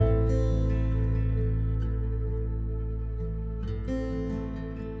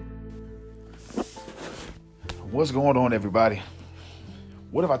What's going on, everybody?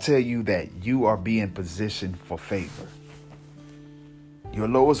 What if I tell you that you are being positioned for favor? Your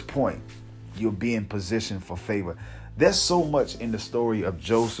lowest point, you're being positioned for favor. There's so much in the story of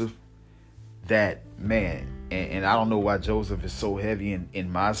Joseph that, man, and I don't know why Joseph is so heavy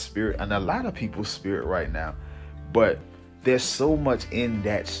in my spirit and a lot of people's spirit right now, but there's so much in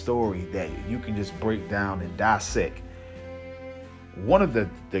that story that you can just break down and dissect. One of the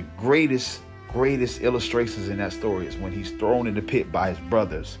greatest illustrations in that story is when he's thrown in the pit by his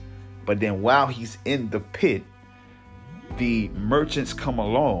brothers. But then while he's in the pit, the merchants come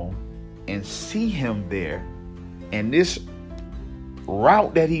along and see him there. And this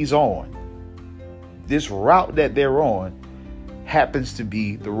route that he's on, this route that they're on, happens to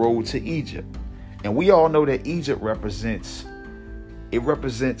be the road to Egypt. And we all know that Egypt represents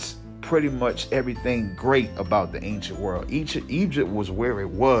pretty much everything great about the ancient world. Egypt was where it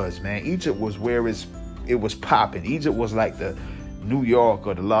was, man. Egypt was where it was popping. Egypt was like the New York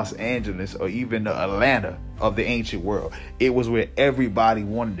or the Los Angeles or even the Atlanta of the ancient world. It was where everybody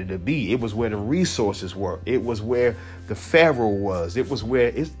wanted to be. It was where the resources were. It was where the Pharaoh was. It was where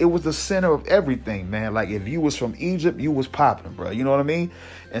it was the center of everything, man. Like if you was from Egypt, you was popping, bro. You know what I mean?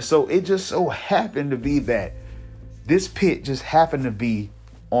 And so it just so happened to be that this pit just happened to be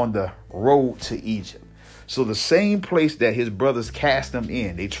on the road to Egypt. So the same place that his brothers cast him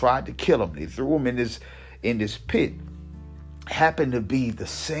in, they tried to kill him, they threw him in this pit, happened to be the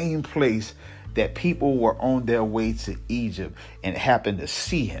same place that people were on their way to Egypt and happened to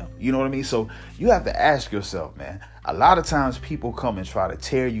see him. You know what I mean? So you have to ask yourself, man, a lot of times people come and try to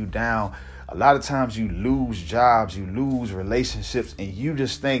tear you down. A lot of times you lose jobs, you lose relationships, and you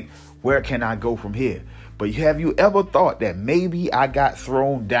just think, where can I go from here? But have you ever thought that maybe I got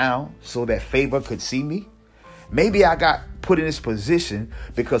thrown down so that favor could see me? Maybe I got put in this position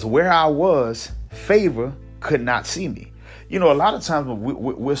because where I was, favor could not see me. You know, a lot of times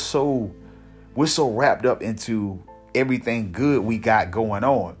we're so wrapped up into everything good we got going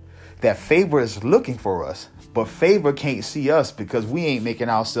on that favor is looking for us, but favor can't see us because we ain't making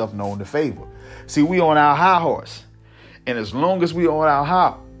ourselves known to favor. See, we on our high horse, and as long as we on our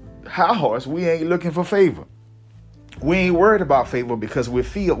high horse, we ain't looking for favor. We ain't worried about favor because we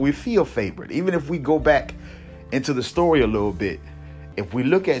feel favored. Even if we go back into the story a little bit, if we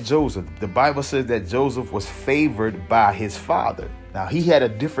look at Joseph, the Bible says that Joseph was favored by his father. Now, he had a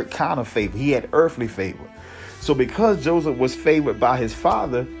different kind of favor. He had earthly favor. So because Joseph was favored by his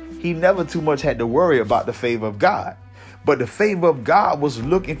father, he never too much had to worry about the favor of God. But the favor of God was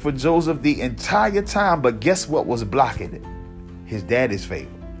looking for Joseph the entire time. But guess what was blocking it? His daddy's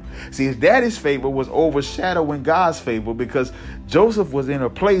favor. See, his daddy's favor was overshadowing God's favor because Joseph was in a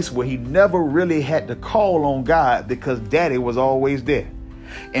place where he never really had to call on God because daddy was always there.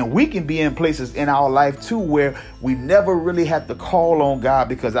 And we can be in places in our life, too, where we never really have to call on God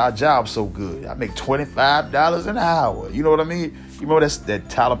because our job's so good. I make $25 an hour. You know what I mean? You remember that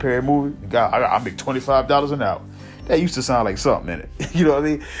Tyler Perry movie? God, I make $25 an hour. That used to sound like something in it. You know what I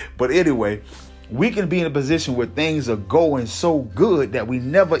mean? But anyway, we can be in a position where things are going so good that we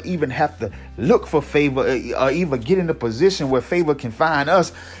never even have to look for favor or even get in a position where favor can find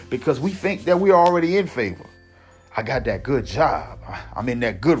us because we think that we're already in favor. I got that good job. I'm in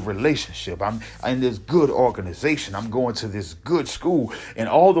that good relationship. I'm in this good organization. I'm going to this good school. And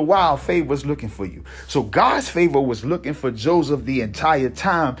all the while, favor is looking for you. So God's favor was looking for Joseph the entire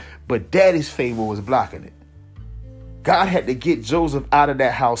time, but daddy's favor was blocking it. God had to get Joseph out of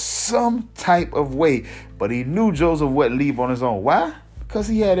that house some type of way, but he knew Joseph wouldn't leave on his own. Why? Because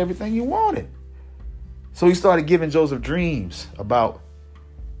he had everything he wanted. So he started giving Joseph dreams about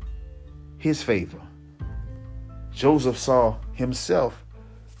his favor. Joseph saw himself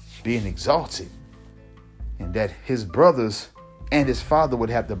being exalted and that his brothers and his father would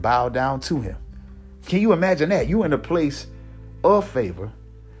have to bow down to him. Can you imagine that? You're in a place of favor,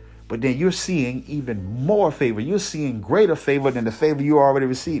 but then you're seeing even more favor. You're seeing greater favor than the favor you already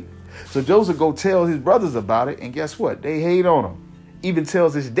received. So Joseph go tell his brothers about it, and guess what? They hate on him. Even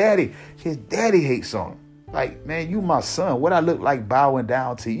tells his daddy hates on him. Like, man, you my son. What I look like bowing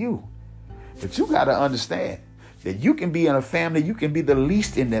down to you? But you got to understand that you can be in a family, you can be the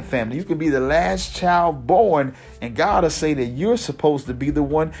least in that family. You can be the last child born, and God will say that you're supposed to be the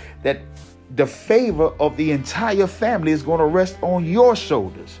one that the favor of the entire family is going to rest on your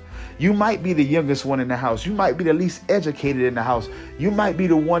shoulders. You might be the youngest one in the house. You might be the least educated in the house. You might be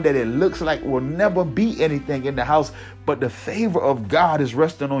the one that it looks like will never be anything in the house, but the favor of God is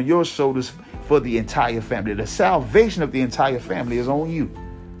resting on your shoulders for the entire family. The salvation of the entire family is on you.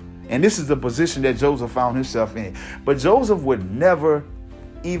 And this is the position that Joseph found himself in. But Joseph would never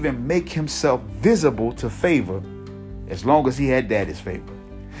even make himself visible to favor as long as he had daddy's favor.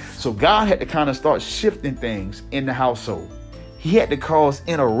 So God had to kind of start shifting things in the household. He had to cause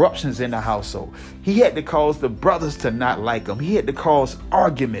interruptions in the household. He had to cause the brothers to not like him. He had to cause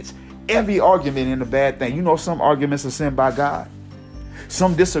arguments. Every argument in a bad thing. You know, some arguments are sent by God.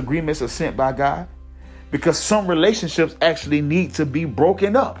 Some disagreements are sent by God. Because some relationships actually need to be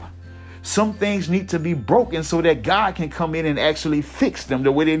broken up. Some things need to be broken so that God can come in and actually fix them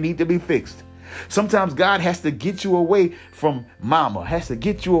the way they need to be fixed. Sometimes God has to get you away from mama, has to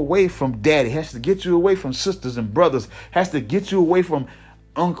get you away from daddy, has to get you away from sisters and brothers, has to get you away from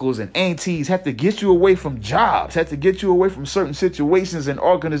uncles and aunties, has to get you away from jobs, has to get you away from certain situations and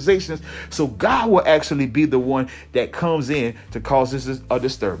organizations. So God will actually be the one that comes in to cause this a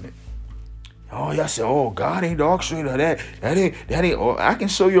disturbance. Oh, y'all say, oh, God ain't the orchestrator. That ain't. Oh, I can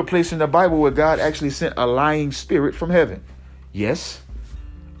show you a place in the Bible where God actually sent a lying spirit from heaven. Yes,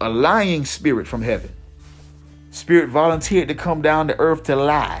 a lying spirit from heaven. Spirit volunteered to come down to earth to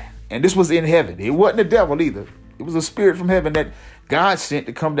lie. And this was in heaven. It wasn't the devil either. It was a spirit from heaven that God sent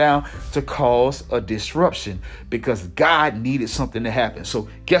to come down to cause a disruption because God needed something to happen. So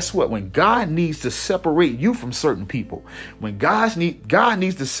guess what? When God needs to separate you from certain people, when God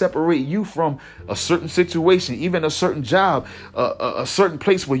needs to separate you from a certain situation, even a certain job, a certain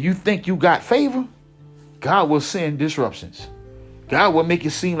place where you think you got favor, God will send disruptions. God will make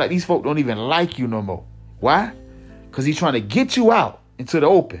it seem like these folk don't even like you no more. Why? Because he's trying to get you out into the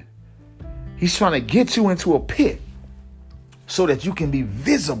open. He's trying to get you into a pit so that you can be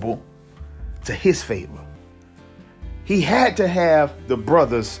visible to his favor. He had to have the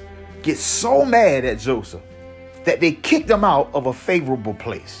brothers get so mad at Joseph that they kicked him out of a favorable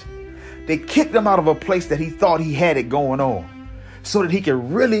place. They kicked him out of a place that he thought he had it going on so that he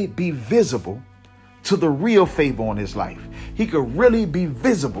could really be visible to the real favor on his life. He could really be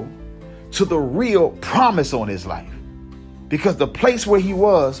visible to the real promise on his life because the place where he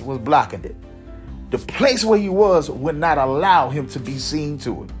was blocking it. The place where he was would not allow him to be seen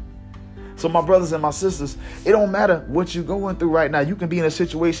to it. So my brothers and my sisters, it don't matter what you're going through right now. You can be in a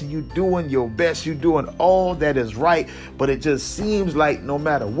situation, you're doing your best, you're doing all that is right, but it just seems like no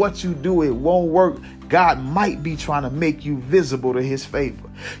matter what you do, it won't work. God might be trying to make you visible to his favor.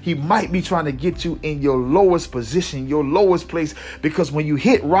 He might be trying to get you in your lowest position, your lowest place, because when you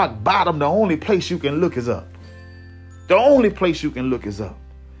hit rock bottom, the only place you can look is up. The only place you can look is up.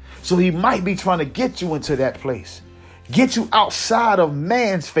 So he might be trying to get you into that place, get you outside of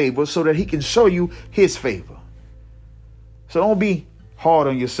man's favor so that he can show you his favor. So don't be hard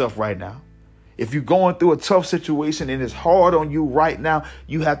on yourself right now. If you're going through a tough situation and it's hard on you right now,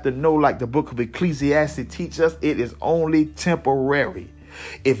 you have to know, like the book of Ecclesiastes teaches us, it is only temporary.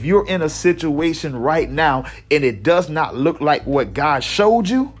 If you're in a situation right now and it does not look like what God showed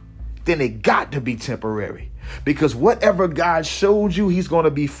you, then it got to be temporary. Because whatever God showed you, he's going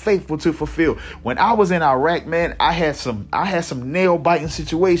to be faithful to fulfill. When I was in Iraq, man, I had some nail biting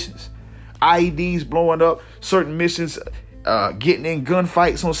situations, IEDs blowing up, certain missions, getting in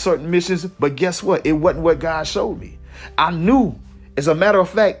gunfights on certain missions. But guess what? It wasn't what God showed me. I knew, as a matter of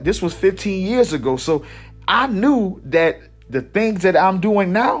fact, this was 15 years ago. So I knew that the things that I'm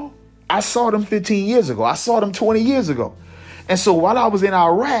doing now, I saw them 15 years ago. I saw them 20 years ago. And so while I was in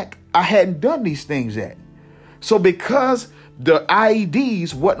Iraq, I hadn't done these things yet. So because the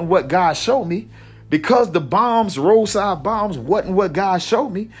IEDs wasn't what God showed me, because the bombs, roadside bombs, wasn't what God showed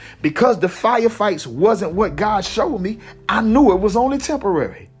me, because the firefights wasn't what God showed me, I knew it was only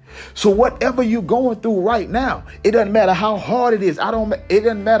temporary. So whatever you're going through right now, it doesn't matter how hard it is. It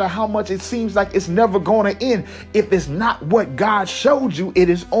doesn't matter how much it seems like it's never going to end. If it's not what God showed you, it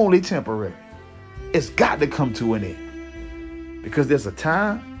is only temporary. It's got to come to an end because there's a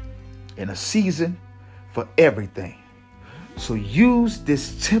time and a season for everything. So use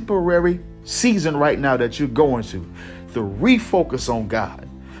this temporary season right now that you're going to refocus on God,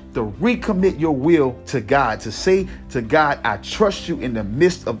 to recommit your will to God, to say to God, I trust you in the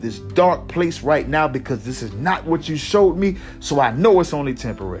midst of this dark place right now because this is not what you showed me. So I know it's only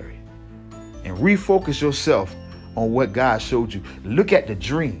temporary. And refocus yourself on what God showed you. Look at the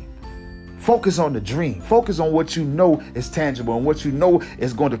dream. Focus on the dream. Focus on what you know is tangible and what you know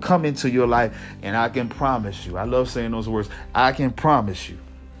is going to come into your life. And I can promise you, I love saying those words, I can promise you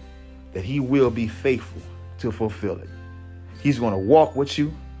that he will be faithful to fulfill it. He's going to walk with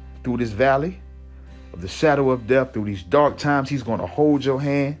you through this valley of the shadow of death, through these dark times. He's going to hold your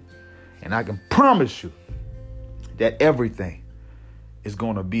hand. And I can promise you that everything is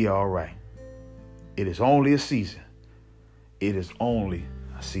going to be all right. It is only a season. It is only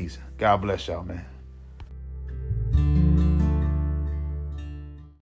a season. God bless y'all, man.